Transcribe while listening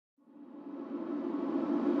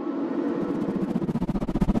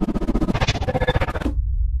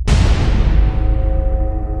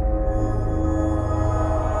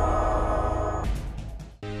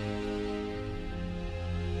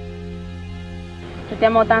que te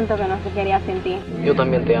amo tanto que no se quería sin ti. Yo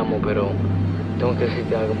también te amo, pero tengo que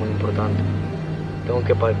decirte algo muy importante. Tengo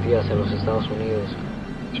que partir hacia los Estados Unidos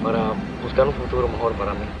para buscar un futuro mejor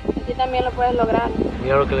para mí. Tú también lo puedes lograr.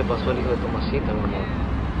 Mira lo que le pasó al hijo de Tomasita, mi amor.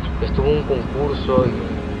 Estuvo en un concurso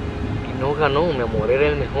y no ganó, mi amor. Era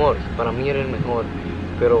el mejor, para mí era el mejor.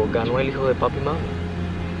 Pero ganó el hijo de papi y mami.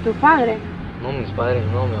 ¿Tu padre? No, mis padres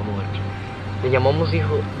no, mi amor. Le llamamos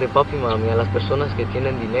hijo de papi y mami a las personas que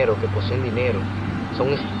tienen dinero, que poseen dinero.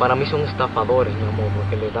 Para mí son estafadores, mi amor,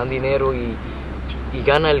 porque les dan dinero y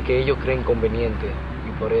gana el que ellos creen conveniente.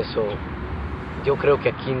 Y por eso yo creo que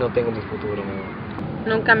aquí no tengo mi futuro, mi amor.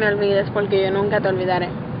 Nunca me olvides, porque yo nunca te olvidaré.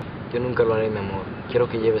 Yo nunca lo haré, mi amor. Quiero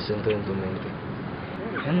que lleves esto en tu mente.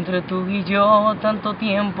 Entre tú y yo tanto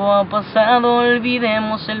tiempo ha pasado,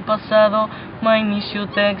 olvidemos el pasado, inicio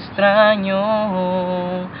te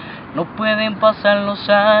extraño. No pueden pasar los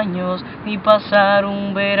años, ni pasar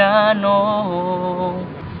un verano.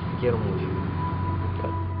 Quiero mucho.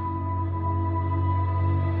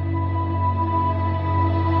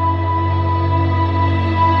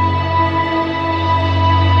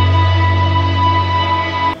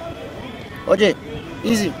 Oye,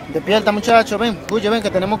 Easy, despierta muchacho, ven, oye, ven, que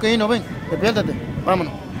tenemos que irnos, ven, despiértate,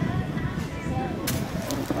 vámonos.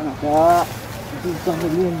 Bueno, acá tú estás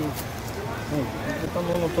bebiendo.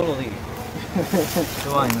 Estamos uno todos los días. Qué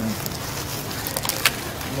vaina.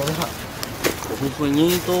 No deja. Es un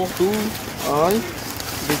sueñito, tú. Ay,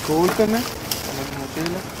 discúlpeme, toma tu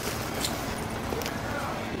mochila.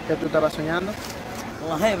 ¿Qué tú estabas soñando? Con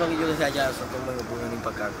la jefa que yo decía allá, eso todo no puede venir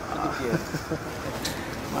para acá. ¿Qué tú quieres?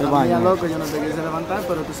 Mala loco, yo no te quise levantar,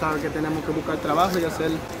 pero tú sabes que tenemos que buscar trabajo y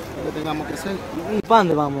hacer lo que tengamos que hacer. ¿Y para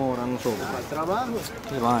dónde vamos ahora nosotros? Al trabajo.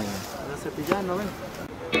 Qué vaina. Para cepillarnos, ven.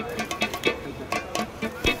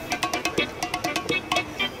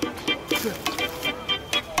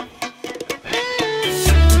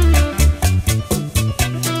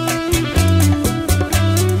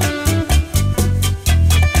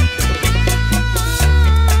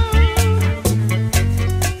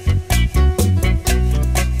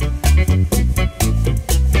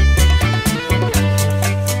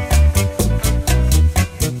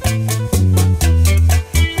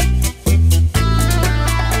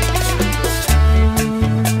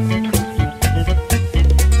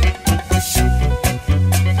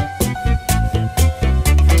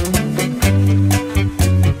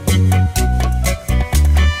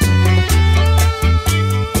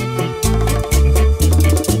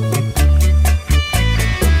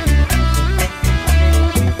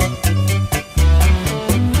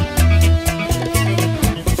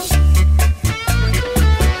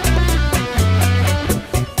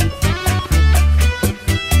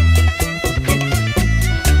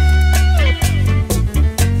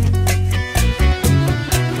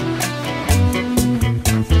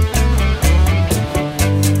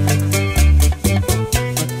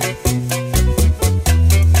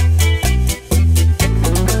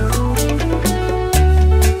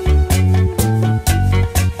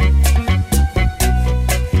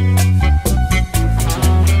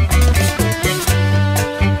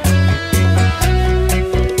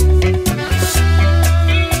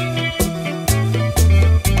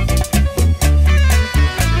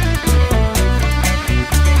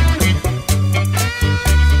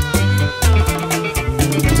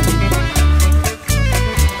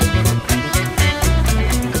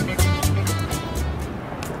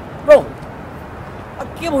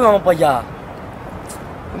 Vamos para allá.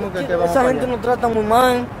 ¿Cómo que vamos Esa para gente allá? nos trata muy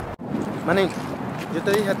mal. Manín, yo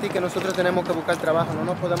te dije a ti que nosotros tenemos que buscar trabajo, no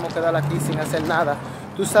nos podemos quedar aquí sin hacer nada.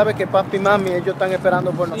 Tú sabes que papi y mami, ellos están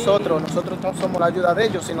esperando por nosotros no somos la ayuda de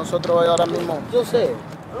ellos y nosotros ahora mismo... Yo sé,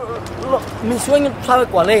 mi sueño, tú sabes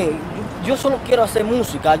cuál es. Yo solo quiero hacer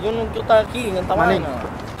música, yo no quiero estar aquí en esta Manín, vaina.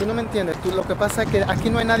 tú no me entiendes, lo que pasa es que aquí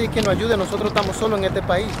no hay nadie que nos ayude, nosotros estamos solos en este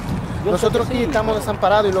país. Nosotros aquí estamos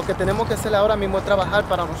desamparados y lo que tenemos que hacer ahora mismo es trabajar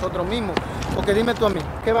para nosotros mismos. Porque dime tú a mí,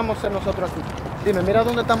 ¿qué vamos a hacer nosotros aquí? Dime, mira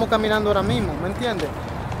dónde estamos caminando ahora mismo, ¿me entiendes?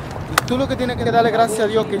 Y tú lo que tienes que darle gracias a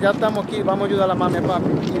Dios que ya estamos aquí, vamos a ayudar a la mami y a papi.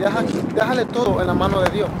 Y déjale todo en la mano de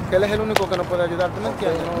Dios, que Él es el único que nos puede ayudar, ¿tú me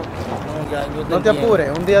entiendes? No te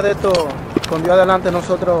apures, un día de esto, con Dios adelante,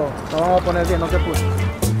 nosotros nos vamos a poner bien, no te apures.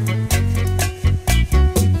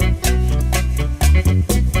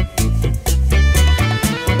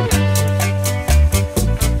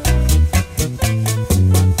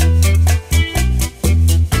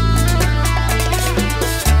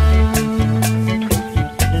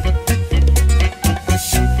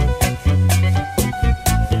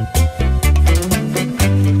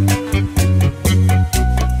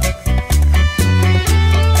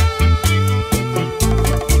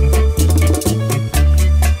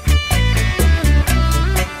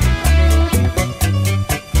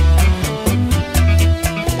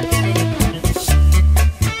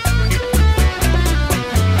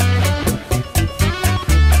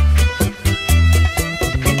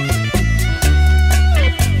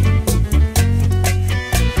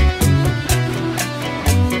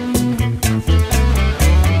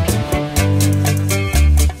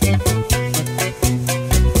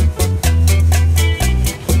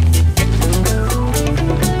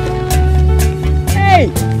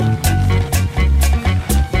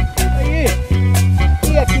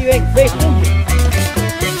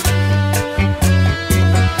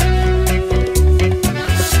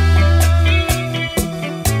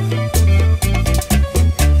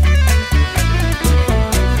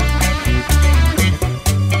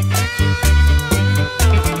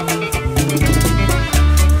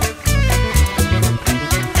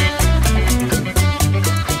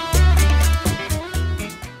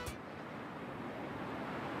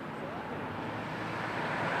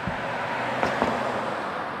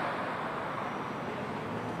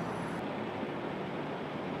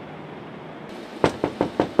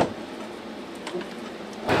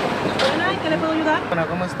 ¿qué le puedo ayudar? Bueno,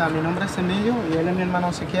 ¿cómo está? Mi nombre es Emilio y él es mi hermano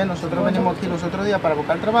Ezequiel. Nosotros venimos aquí los otros días para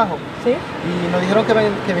buscar trabajo. ¿Sí? Y nos dijeron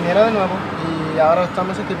que viniera de nuevo y ahora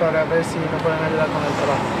estamos aquí para ver si nos pueden ayudar con el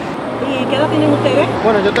trabajo. ¿Y qué edad tienen ustedes?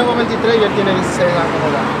 Bueno, yo tengo 23 y él tiene 16 años de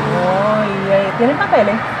edad. ¿Tienen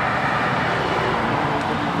papeles?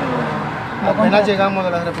 Apenas llegamos de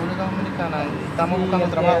la República Dominicana y estamos buscando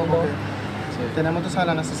trabajo porque tenemos, tú sabes,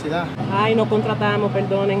 la necesidad. Ay, no contratamos,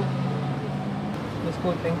 perdonen.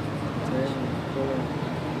 Disculpen.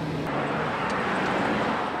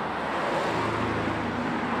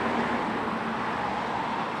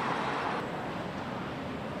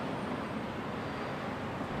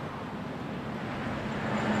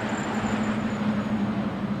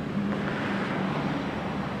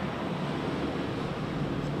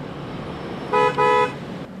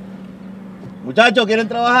 Muchachos, ¿quieren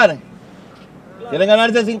trabajar? ¿Quieren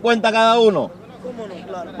ganarse 50 cada uno? ¿Cómo no?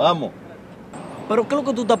 Claro. Vamos. Pero ¿qué es lo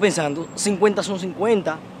que tú estás pensando? 50 son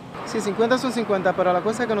 50. Sí, 50 son 50, pero la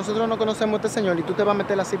cosa es que nosotros no conocemos a este señor y tú te vas a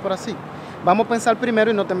meter así por así. Vamos a pensar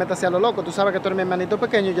primero y no te metas así a lo loco. Tú sabes que tú eres mi hermanito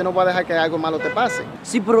pequeño y yo no voy a dejar que algo malo te pase.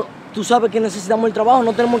 Sí, pero tú sabes que necesitamos el trabajo,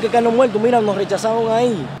 no tenemos que quedarnos muertos. Mira, nos rechazaron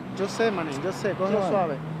ahí. Yo sé, manín, yo sé, cógelo Claro.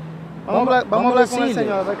 suave. Vamos a hablar con el decirle.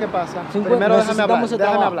 señor a ver qué pasa. 50, Primero necesitamos ese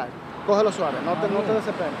déjame trabajo. hablar. Cógelo suave, no te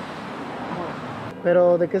desesperes.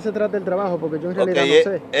 Pero ¿de qué se trata el trabajo? Porque yo en realidad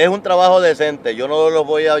no sé. Es un trabajo decente. Yo no los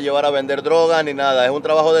voy a llevar a vender drogas ni nada. Es un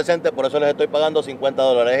trabajo decente, por eso les estoy pagando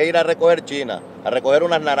 $50. Es ir a recoger china, a recoger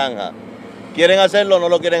unas naranjas. ¿Quieren hacerlo o no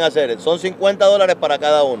lo quieren hacer? Son $50 para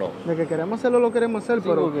cada uno. De que queremos hacerlo, lo queremos hacer, Sí,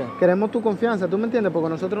 pero ¿por qué? queremos tu confianza, ¿tú me entiendes? Porque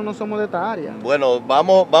nosotros no somos de esta área. Bueno,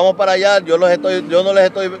 vamos para allá. Yo no les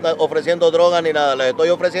estoy ofreciendo drogas ni nada. Les estoy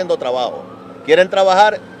ofreciendo trabajo. ¿Quieren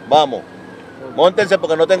trabajar? Vamos. Móntense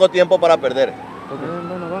porque no tengo tiempo para perder.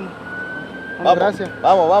 Bueno, vamos. Vamos, Gracias.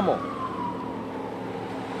 vamos.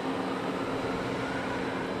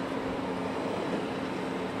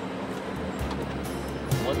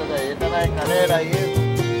 Móntate, ahí están las escaleras y eso.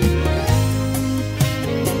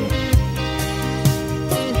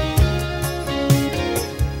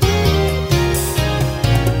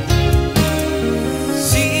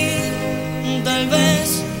 Sí, tal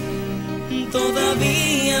vez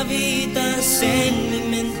todavía habitas en mi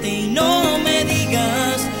mente y no me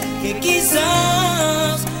digas que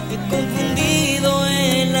quizás he confundido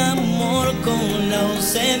el amor con la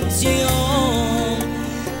obsesión.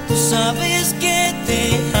 Tú sabes que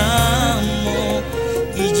te amo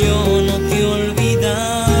y yo no te he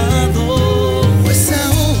olvidado. Pues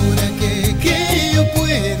ahora que yo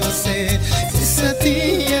puedo hacer,